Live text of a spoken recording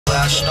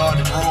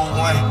started rule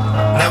 1.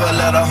 Never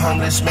let a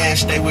homeless man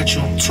stay with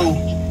you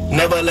 2.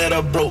 Never let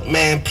a broke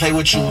man play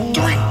with you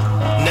 3.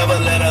 Never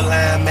let a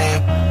lying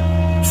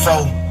man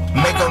 4.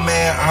 Make a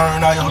man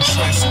earn all your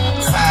trust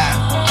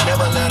 5.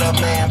 Never let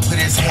a man put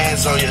his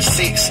hands on your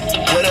 6.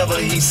 Whatever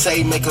he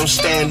say, make him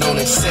stand on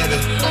it 7.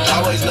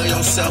 Always love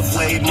yourself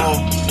way more.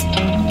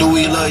 Do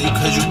we love you?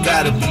 Cause you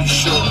gotta be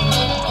sure.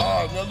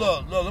 Now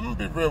look, let me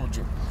be real with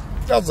you.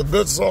 That's a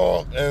good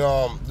song,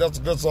 and that's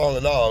a good song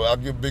and all. I'll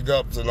give big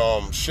ups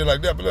and shit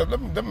like that. But look,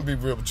 let me be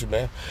real with you,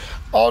 man.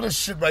 All this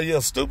shit right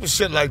here, stupid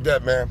shit like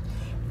that, man.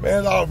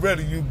 Man,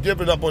 already you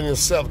giving up on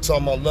yourself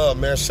talking about love,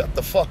 man. Shut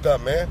the fuck up,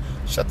 man.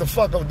 Shut the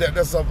fuck up.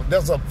 That's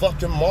a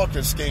fucking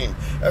market scheme.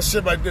 That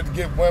shit right there to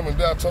get women.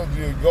 I told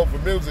you, you go for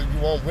music,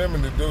 you want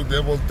women to do.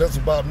 That's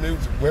about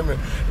music, women,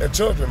 and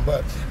children.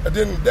 But at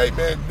the end of the day,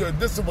 man,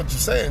 this is what you're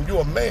saying.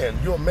 You're a man.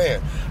 You're a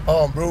man.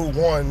 Rule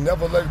 1,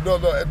 never let it go.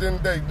 At the end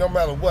of the day, no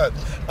matter what.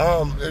 You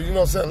know what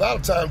I'm saying? A lot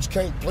of times you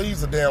can't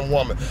please a damn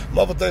woman.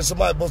 Mother thinks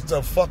somebody supposed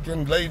to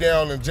fucking lay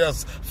down and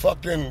just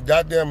fucking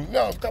goddamn.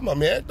 No, come on,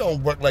 man. It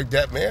don't work like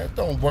that, man. It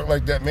don't work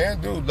like that, man.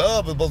 Dude,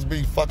 love is supposed to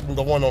be fucking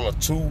going on a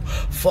 2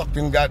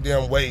 fucking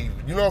goddamn wave.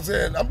 You know what I'm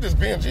saying? I'm just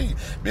BMG.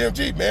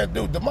 BMG, man,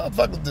 dude, the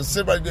motherfuckers that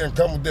sit right there and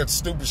come with that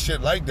stupid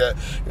shit like that,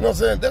 you know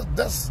what I'm saying?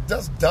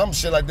 That's dumb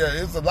shit like that.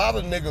 There's a lot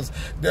of niggas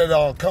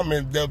that come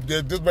in, they're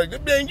just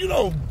like, man, you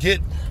don't get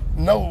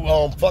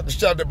no fucking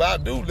shot that, but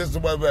I do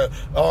listen to what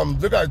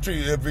look how he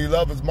treat if he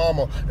love his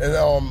mama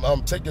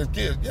and take his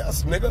kids.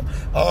 Yes, nigga.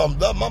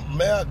 Love my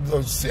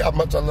man. See how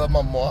much I love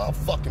my mom. I'll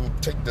fucking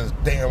take this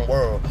damn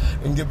world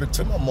and give it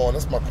to my mom.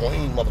 That's my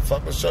queen,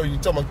 motherfucker. Show you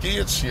to my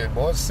kids shit,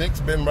 boy.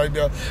 6 been right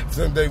there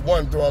since day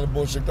 1 through all the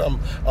bullshit come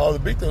all the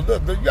big things.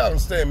 Look, you gotta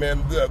understand,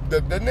 man,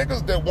 the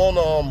niggas that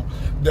wanna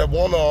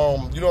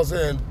you know what I'm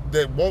saying,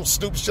 that want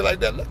stupid shit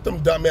like that, let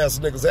them dumbass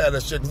niggas have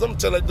that shit. Cause I'm gonna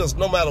tell you like this,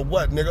 no matter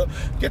what, nigga,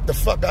 get the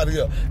fuck out of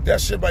here. That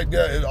shit right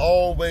there, it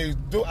always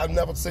do. I've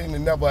never seen it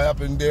never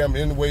happen damn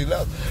anyway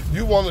left.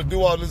 You wanna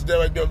do all this there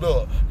right there,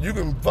 look, you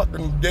can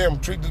fucking damn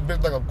treat this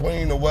bitch like a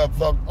queen or whatever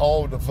fuck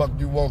all the fuck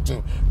you want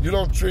to. You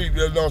don't treat,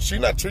 she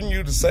not treating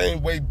you the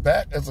same way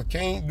back as a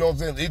king, you know what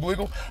I'm saying,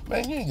 equal.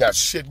 Man, you ain't got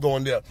shit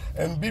going there.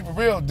 And be for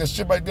real, this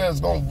shit right there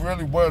is gonna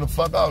really wear the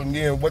fuck out. And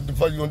then what the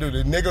fuck you gonna do?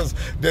 The niggas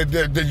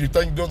that you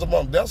think you doing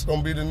something, that's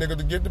gonna be the nigga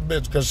to get the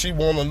bitch, because she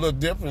want a little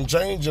different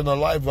change in her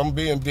life. I'm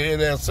being dead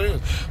ass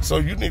serious. So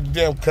you need to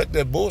damn cut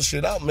that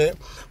bullshit out, man.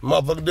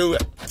 Motherfucker,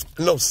 dude,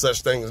 no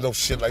such thing as no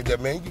shit like that,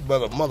 man. You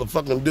better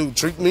motherfucking do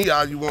treat me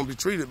how you want to be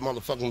treated,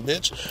 motherfucking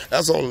bitch.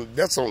 That's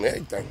on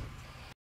everything.